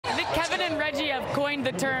Kevin and Reggie have coined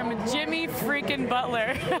the term Jimmy freaking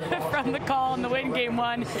Butler from the call in the win game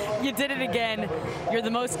one. You did it again. You're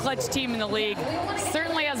the most clutch team in the league.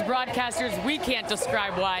 Certainly as broadcasters, we can't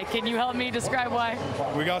describe why. Can you help me describe why?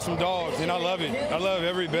 We got some dogs, and I love it. I love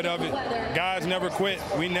every bit of it. Guys never quit.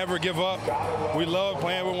 We never give up. We love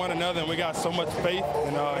playing with one another, and we got so much faith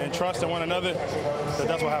and trust in one another that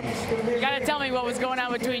that's what happens. You got to tell me what was going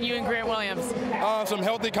on between you and Grant Williams. Some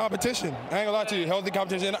healthy competition. I ain't gonna lie to you, healthy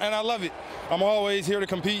competition, and I love it. I'm always here to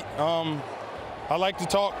compete. I like to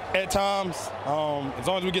talk at times. As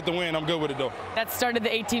long as we get the win, I'm good with it, though. That started the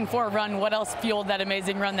 18-4 run. What else fueled that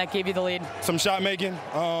amazing run that gave you the lead? Some shot making.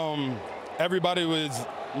 Everybody was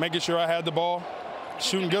making sure I had the ball.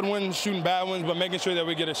 Shooting good ones, shooting bad ones, but making sure that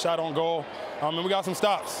we get a shot on goal. And we got some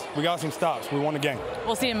stops. We won the game.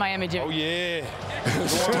 We'll see you in Miami, Jim. Oh, yeah.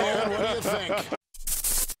 What do you think?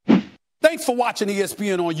 Thanks for watching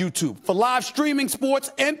ESPN on YouTube. For live streaming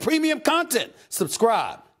sports and premium content,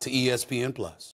 subscribe to ESPN+.